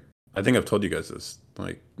married. I think I've told you guys this.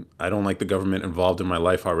 Like, I don't like the government involved in my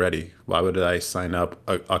life already. Why would I sign up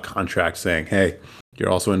a contract saying, hey, you're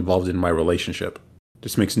also involved in my relationship?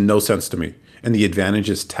 This makes no sense to me. And the advantage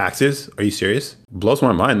is taxes? Are you serious? It blows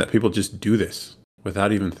my mind that people just do this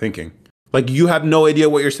without even thinking. Like, you have no idea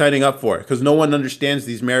what you're signing up for because no one understands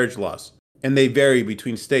these marriage laws. And they vary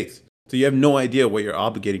between states. So you have no idea what you're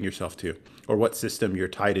obligating yourself to or what system you're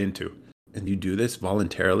tied into. And you do this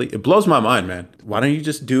voluntarily? It blows my mind, man. Why don't you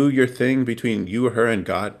just do your thing between you, her, and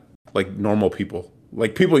God? Like normal people.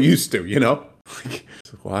 Like people used to,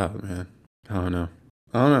 It's wild, man. I don't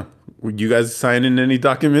know. Would you guys sign in any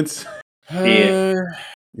documents? Yeah.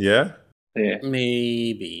 Yeah? Yeah.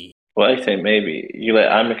 Maybe. Well, I say maybe. You let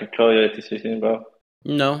Iman control your decision, bro?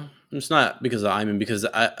 No, it's not because of Iman. Because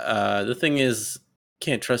the thing is,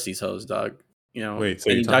 can't trust these hoes, dog. Wait,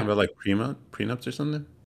 so you're talking about like prenups or something?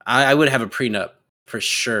 I would have a prenup for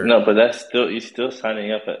sure. No, but you're still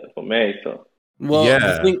signing up for marriage, though. Well,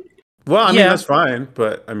 yeah. I mean, that's fine,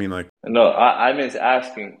 but I mean, like... No, I mean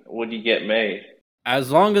asking, would you get married? As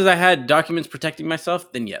long as I had documents protecting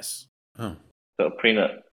myself, then yes. Oh. So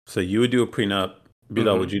prenup. So you would do a prenup.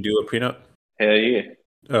 Bilal, would you do a prenup? Hell yeah.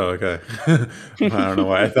 Oh, okay. I don't know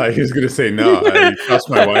why I thought he was going to say no. I trust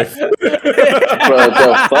my wife. Bro,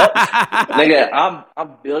 the fuck? Nigga,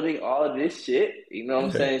 I'm building all of this shit. You know what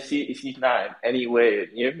I'm saying? She's not anywhere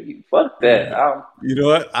near me. Fuck that. You know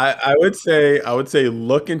what? I would say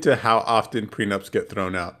look into how often prenups get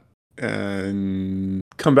thrown out and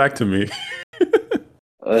come back to me.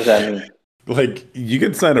 What does that mean? Like, you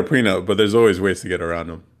can sign a prenup, but there's always ways to get around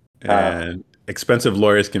them. And expensive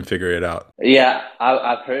lawyers can figure it out. Yeah,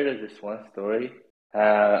 I've heard of this one story.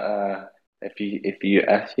 If you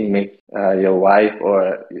actually make your wife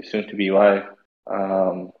or your soon-to-be wife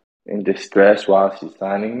in distress while she's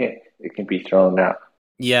signing it, it can be thrown out.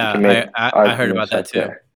 Yeah, I heard about that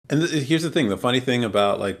too. And here's the thing: the funny thing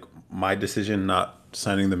about like my decision not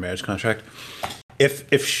signing the marriage contract,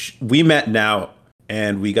 if we met now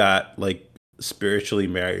and we got like spiritually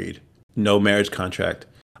married, no marriage contract,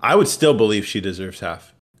 I would still believe she deserves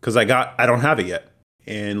half because I don't have it yet.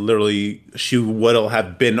 And literally she would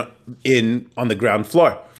have been on the ground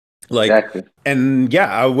floor. Like, exactly. And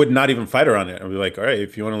yeah, I would not even fight her on it. I'd be like, all right,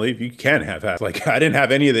 if you want to leave, you can have half. Like, I didn't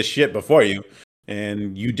have any of this shit before you.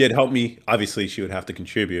 And you did help me. Obviously she would have to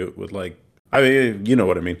contribute with like, I mean, you know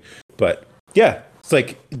what I mean? But yeah, it's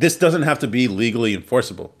like, this doesn't have to be legally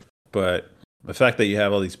enforceable. But the fact that you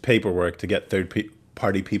have all these paperwork to get third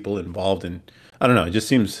party people involved in, I don't know, it just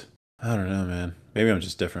seems I don't know, man. Maybe I'm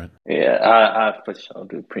just different. Yeah, I for sure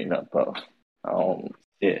do prenup, bro.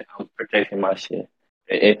 Yeah, I'm protecting my shit.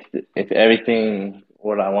 If everything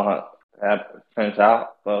what I want turns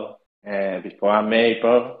out, bro, and before I'm married,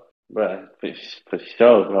 bro, for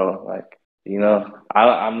sure, bro. Like,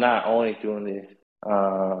 I'm not only doing this.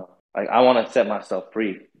 Like I want to set myself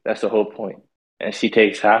free. That's the whole point. And she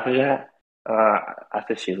takes half of that.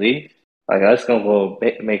 After she leaves, like that's gonna go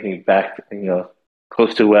make me back,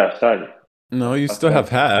 close to where I started. No, you still Okay. have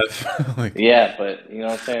half. Like, Yeah, but you know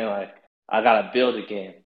what I'm saying? Like, I gotta build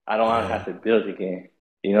again. I don't want to yeah, have to build again.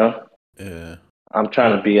 You know? yeah. I'm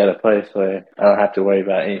trying to be at a place where I don't have to worry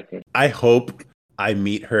about anything. I hope I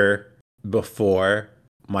meet her before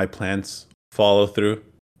my plans follow through.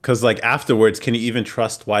 Because, like, afterwards, can you even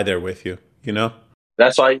trust why they're with you? You know?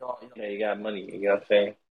 That's why you got money. You know what I'm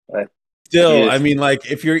saying? Like, Still, you I just, mean, like,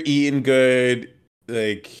 if you're eating good,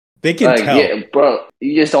 like, they can like, tell. yeah, bro.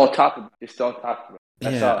 You just don't talk about. Just don't talk about.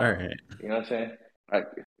 That's Yeah, all all. right. You know what I'm saying? Like,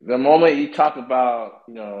 the moment you talk about,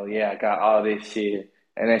 yeah, I got all this shit,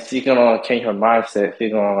 and then she's gonna change her mindset.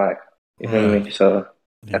 She's gonna like, you feel Right. me? So.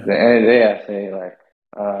 At Yeah. the end of the day, I say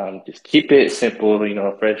like, just keep it simple.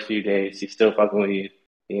 First few days, she's still fucking with you.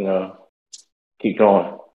 Keep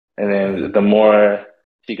going, and then Right. the more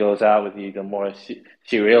she goes out with you, the more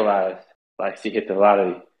she realized like she hit the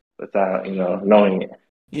lottery without knowing it.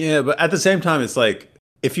 Yeah, but at the same time, it's like,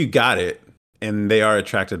 if you got it and they are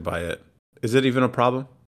attracted by it, is it even a problem?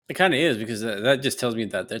 It kind of is because that just tells me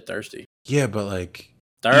that they're thirsty. Yeah, but like,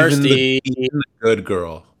 Thirsty. even the good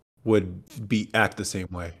girl would act the same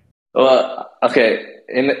way. Well, okay,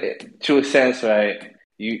 to a sense, right?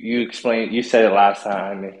 You explained, you said it last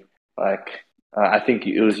time. Like, I think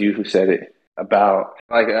it was you who said it about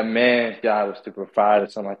like a man's job is to provide or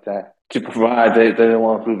something like that. To provide, they're the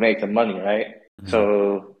ones who make the money, right? Mhm.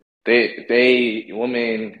 So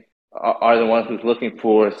women are the ones who's looking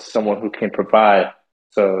for someone who can provide.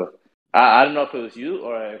 So I don't know if it was you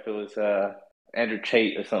or if it was Andrew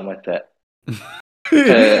Tate or something like that.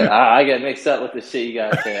 Because I get mixed up with the shit you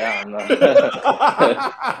guys say. I don't know.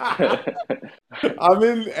 I'm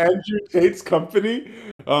in Andrew Tate's company.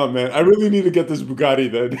 Oh man, I really need to get this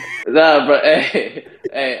Bugatti then. Nah, but hey,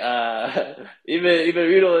 even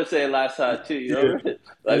Rito was saying last time too. You Yeah, know,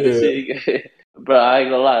 like the yeah, shit. Bro, I ain't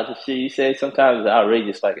gonna lie. The shit you say sometimes is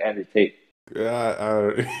outrageous, like Andrew Tate.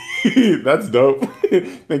 yeah. That's dope.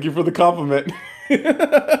 Thank you for the compliment.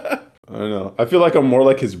 I don't know. I feel like I'm more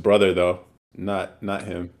like his brother though, not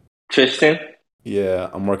him. Tristan, Yeah,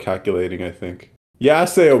 I'm more calculating, I think. Yeah, I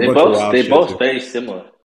say a bunch of wild they shit both too. very similar.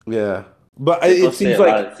 Yeah. But They it both say seems a lot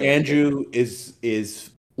like of the same shit. Andrew is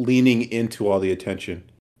leaning into all the attention.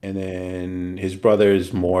 And then his brother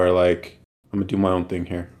is more like, I'm gonna do my own thing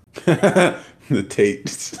here. The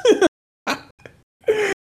Tate.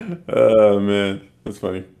 Oh man, that's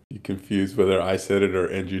funny. You confused whether I said it or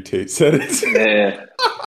Andrew Tate said it. Yeah.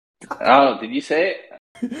 Oh, did you say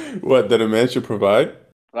it? What, that a man should provide?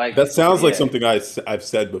 Like, That sounds like yeah. something I've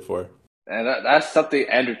said before. And that's something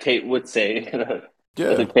Andrew Tate would say. As a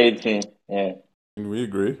Yeah, Tate fan. Yeah. and we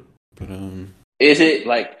agree. But Is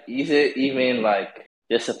it even like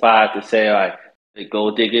justified to say like the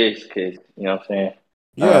gold diggers? Because you know what I'm saying.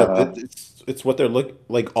 yeah, Uh, it's what they're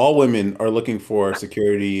like. All women are looking for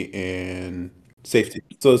security and safety.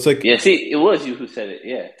 So it's like, yeah. See, it was you who said it.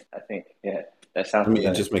 Yeah, I think. Yeah, that I sounds mean, it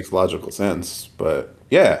familiar. just makes logical sense. But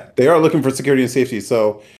yeah, they are looking for security and safety.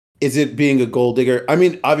 So is it being a gold digger? I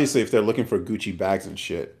mean, obviously, if they're looking for Gucci bags and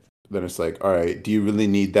shit, then it's like, all right, do you really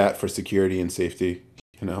need that for security and safety?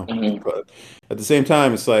 You know. Hmm. But at the same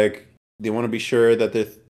time, it's like they want to be sure that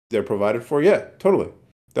they're provided for. Yeah, totally.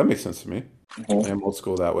 That makes sense to me. I Hmm. am old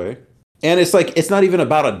school that way. And it's like it's not even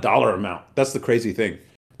about a dollar amount. That's the crazy thing.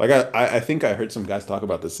 Like I think I heard some guys talk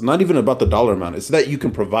about this. It's not even about the dollar amount. It's that you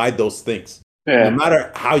can provide those things, no Yeah.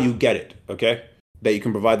 matter how you get it. Okay, that you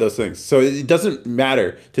can provide those things. So it doesn't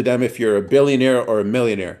matter to them if you're a billionaire or a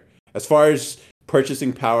millionaire. As far as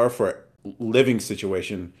purchasing power for living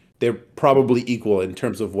situation, they're probably equal in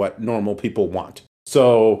terms of what normal people want.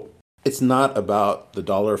 So it's not about the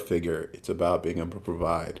dollar figure. It's about being able to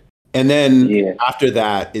provide. And then Yeah. after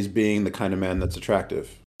that is being the kind of man that's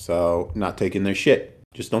attractive. So not taking their shit.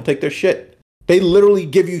 Just don't take their shit. They literally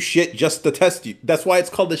give you shit just to test you. That's why it's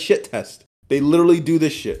called the shit test. They literally do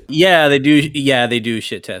this shit. Yeah, they do. Yeah, they do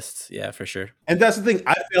shit tests. Yeah, for sure. And that's the thing.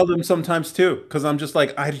 I fail them sometimes too. Because I'm just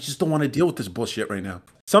like, I just don't want to deal with this bullshit right now.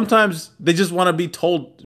 Sometimes they just want to be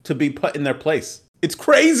told to be put in their place. It's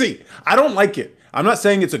crazy. I don't like it. I'm not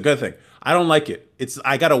saying it's a good thing. I don't like it.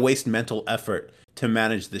 I gotta waste mental effort to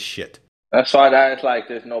manage this shit. That's why that is like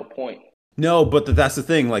there's no point. No, but that's the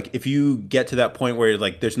thing. Like, if you get to that point where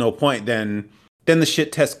like there's no point, then the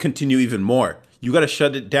shit tests continue even more. You got to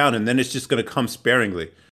shut it down, and then it's just gonna come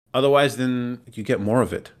sparingly. Otherwise, then you get more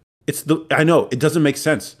of it. I know it doesn't make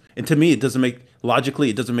sense, and to me, it doesn't make logically.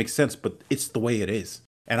 It doesn't make sense, but it's the way it is,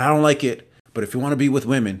 and I don't like it. But if you want to be with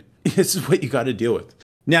women, this is what you got to deal with.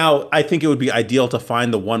 Now, I think it would be ideal to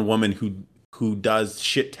find the one woman who does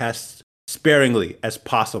shit tests sparingly as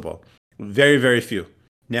possible. Very, very few.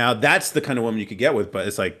 Now, that's the kind of woman you could get with, but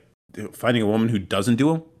it's like finding a woman who doesn't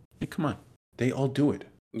do them. Hey, come on, they all do it.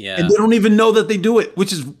 Yeah, and they don't even know that they do it,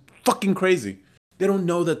 which is fucking crazy. They don't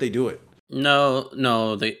know that they do it. No,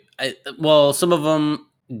 well, some of them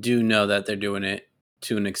do know that they're doing it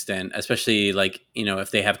to an extent, especially like, you know,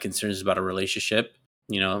 if they have concerns about a relationship,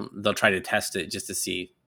 you know, they'll try to test it just to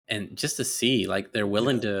see. And just to see, like, they're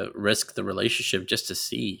willing to risk the relationship just to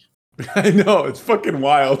see. I know, it's fucking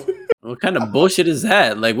wild. What kind of bullshit is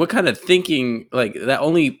that? Like, what kind of thinking, like, that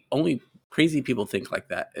only crazy people think like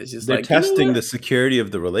that. It's just they're like testing the security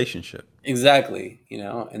of the relationship. Exactly, you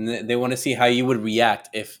know, and they want to see how you would react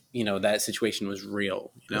if, you know, that situation was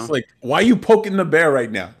real. You know? It's like, why are you poking the bear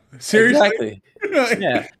right now? Seriously? Exactly.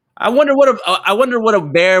 Yeah. I wonder what a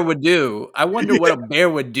bear would do. I wonder what a bear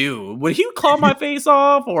would do. Would he claw my face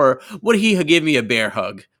off, or would he give me a bear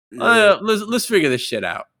hug? Yeah. Let's figure this shit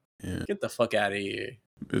out. Yeah. Get the fuck out of here.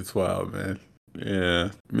 It's wild, man.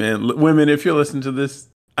 Yeah, man. Women, if you're listening to this,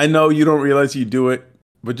 I know you don't realize you do it,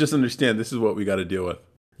 but just understand this is what we got to deal with.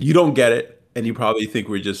 You don't get it, and you probably think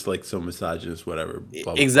we're just like some misogynist, whatever. Blah,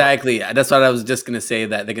 blah, exactly. Blah. That's what I was just gonna say.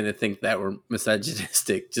 That they're gonna think that we're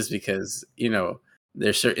misogynistic just because, you know,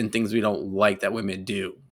 there's certain things we don't like that women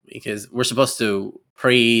do, because we're supposed to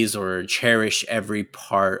praise or cherish every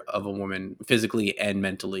part of a woman, physically and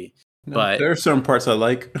mentally. No, but there are certain parts I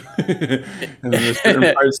like, and then there's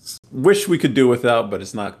certain parts wish we could do without, but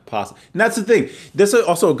it's not possible. And that's the thing. This is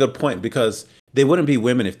also a good point, because they wouldn't be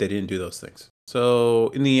women if they didn't do those things. So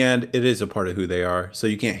in the end, it is a part of who they are. So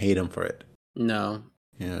you can't hate them for it. No.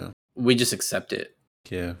 Yeah. We just accept it.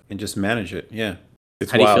 Yeah, and just manage it. Yeah.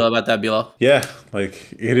 It's How do you wild. feel about that, Bilal? Yeah,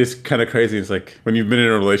 like it is kind of crazy. It's like when you've been in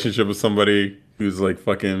a relationship with somebody who's like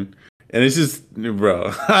fucking, and it's just,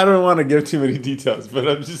 bro, I don't want to give too many details, but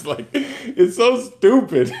I'm just like, it's so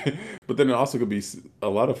stupid. But then it also could be a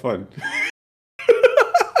lot of fun.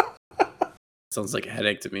 Sounds like a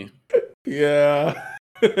headache to me. Yeah.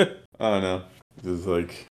 I don't know. Just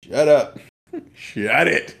like, shut up. Shut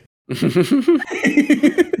it.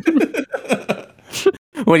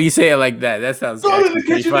 When you say it like that, that sounds Go to the pretty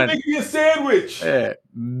kitchen fun. and make me a sandwich.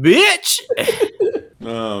 Bitch!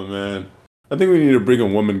 Oh, man. I think we need to bring a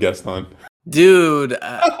woman guest on. Dude,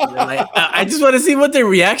 I just want to see what their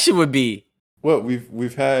reaction would be. Well,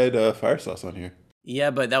 we've had Fire Sauce on here.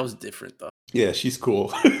 Yeah, but that was different, though. Yeah, she's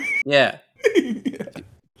cool. Yeah. Yeah.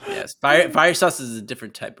 Yes, fire sauce is a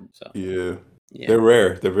different type of sauce. Yeah. Yeah. They're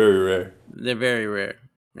rare. They're very rare. They're very rare.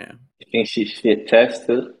 Yeah. You think she shit test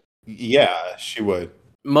too? Yeah, she would.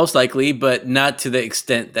 Most likely, but not to the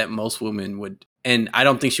extent that most women would. And I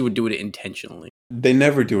don't think she would do it intentionally. They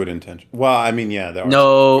never do it intentionally. Well, I mean, yeah. There are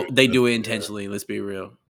No, they do it intentionally. Let's be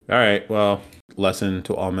real. All right. Well, lesson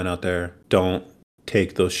to all men out there. Don't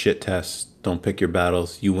take those shit tests. Don't pick your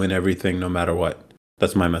battles. You win everything no matter what.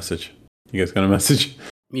 That's my message. You guys got a message?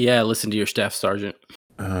 Yeah, listen to your staff sergeant.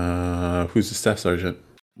 Who's the staff sergeant?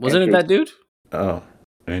 Wasn't it that dude? Oh,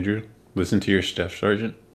 Andrew. Listen to your staff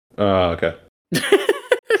sergeant. Oh, okay.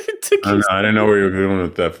 I didn't know where you were going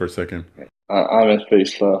with that for a second. I'm pretty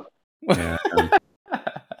slow. Yeah,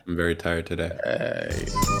 I'm very tired today. Hey.